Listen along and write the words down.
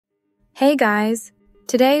Hey guys!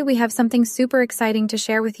 Today we have something super exciting to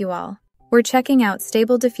share with you all. We're checking out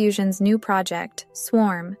Stable Diffusion's new project,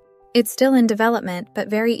 Swarm. It's still in development but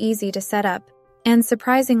very easy to set up, and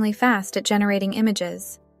surprisingly fast at generating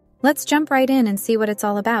images. Let's jump right in and see what it's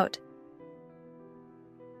all about.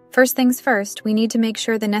 First things first, we need to make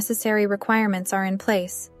sure the necessary requirements are in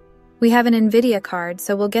place. We have an NVIDIA card,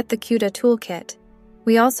 so we'll get the CUDA toolkit.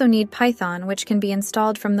 We also need Python, which can be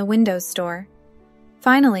installed from the Windows Store.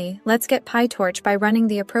 Finally, let's get PyTorch by running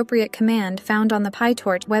the appropriate command found on the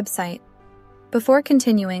PyTorch website. Before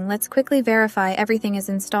continuing, let's quickly verify everything is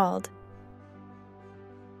installed.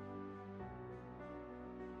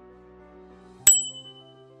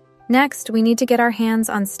 Next, we need to get our hands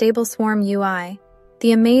on StableSwarmUI,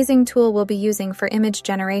 the amazing tool we'll be using for image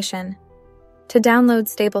generation. To download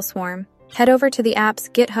StableSwarm, head over to the app's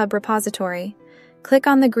GitHub repository. Click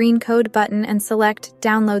on the green code button and select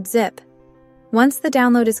Download Zip. Once the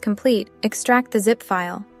download is complete, extract the zip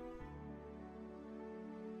file.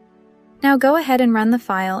 Now go ahead and run the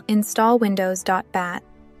file install-windows.bat.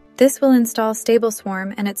 This will install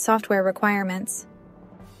StableSwarm and its software requirements.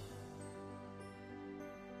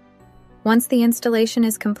 Once the installation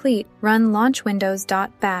is complete, run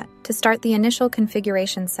launch-windows.bat to start the initial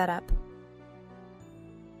configuration setup.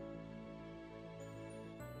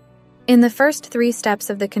 In the first 3 steps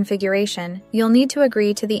of the configuration, you'll need to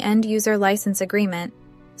agree to the end-user license agreement,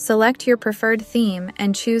 select your preferred theme,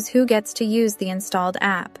 and choose who gets to use the installed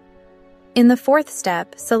app. In the 4th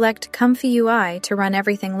step, select Comfy UI to run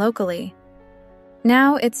everything locally.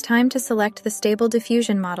 Now it's time to select the Stable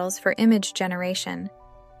Diffusion models for image generation.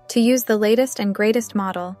 To use the latest and greatest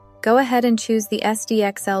model, go ahead and choose the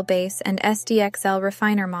SDXL Base and SDXL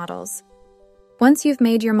Refiner models. Once you've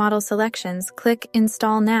made your model selections, click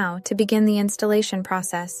Install Now to begin the installation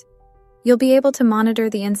process. You'll be able to monitor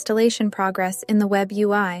the installation progress in the web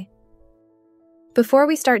UI. Before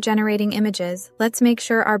we start generating images, let's make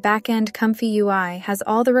sure our backend Comfy UI has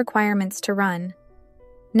all the requirements to run.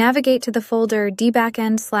 Navigate to the folder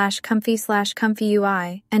dbackend/comfy/comfy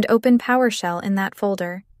UI and open PowerShell in that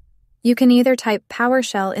folder. You can either type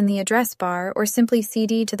PowerShell in the address bar or simply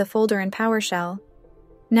cd to the folder in PowerShell.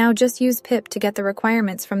 Now just use pip to get the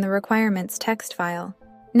requirements from the requirements text file.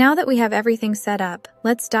 Now that we have everything set up,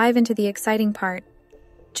 let's dive into the exciting part: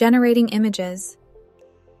 generating images.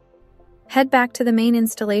 Head back to the main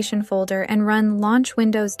installation folder and run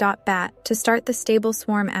launch-windows.bat to start the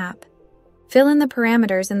StableSwarm app. Fill in the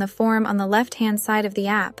parameters in the form on the left-hand side of the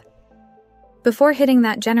app. Before hitting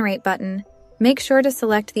that Generate button, make sure to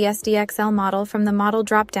select the SDXL model from the Model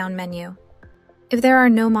drop-down menu. If there are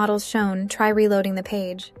no models shown, try reloading the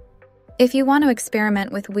page. If you want to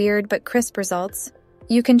experiment with weird but crisp results,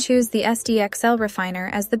 you can choose the SDXL Refiner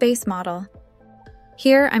as the base model.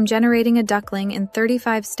 Here, I'm generating a duckling in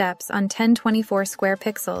 35 steps on 1024 square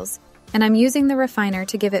pixels, and I'm using the refiner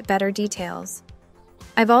to give it better details.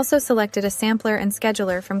 I've also selected a sampler and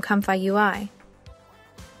scheduler from Comfy UI.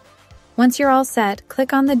 Once you're all set,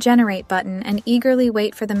 click on the Generate button and eagerly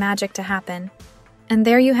wait for the magic to happen. And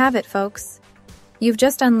there you have it, folks. You've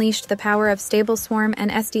just unleashed the power of StableSwarm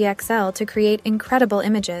and SDXL to create incredible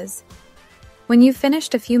images. When you've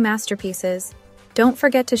finished a few masterpieces, don't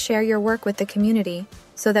forget to share your work with the community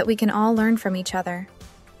so that we can all learn from each other.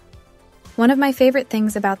 One of my favorite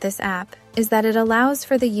things about this app is that it allows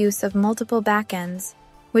for the use of multiple backends,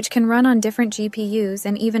 which can run on different GPUs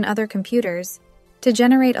and even other computers, to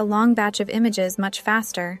generate a long batch of images much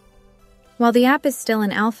faster. While the app is still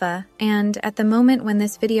in alpha, and at the moment when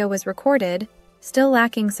this video was recorded, still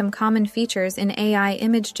lacking some common features in AI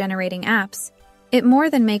image generating apps, it more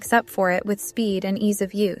than makes up for it with speed and ease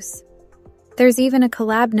of use. There's even a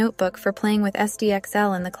Colab notebook for playing with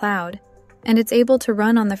SDXL in the cloud, and it's able to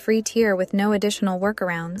run on the free tier with no additional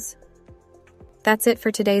workarounds. That's it for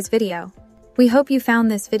today's video. We hope you found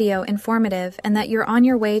this video informative and that you're on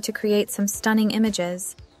your way to create some stunning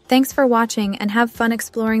images. Thanks for watching and have fun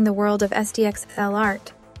exploring the world of SDXL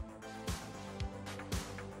art.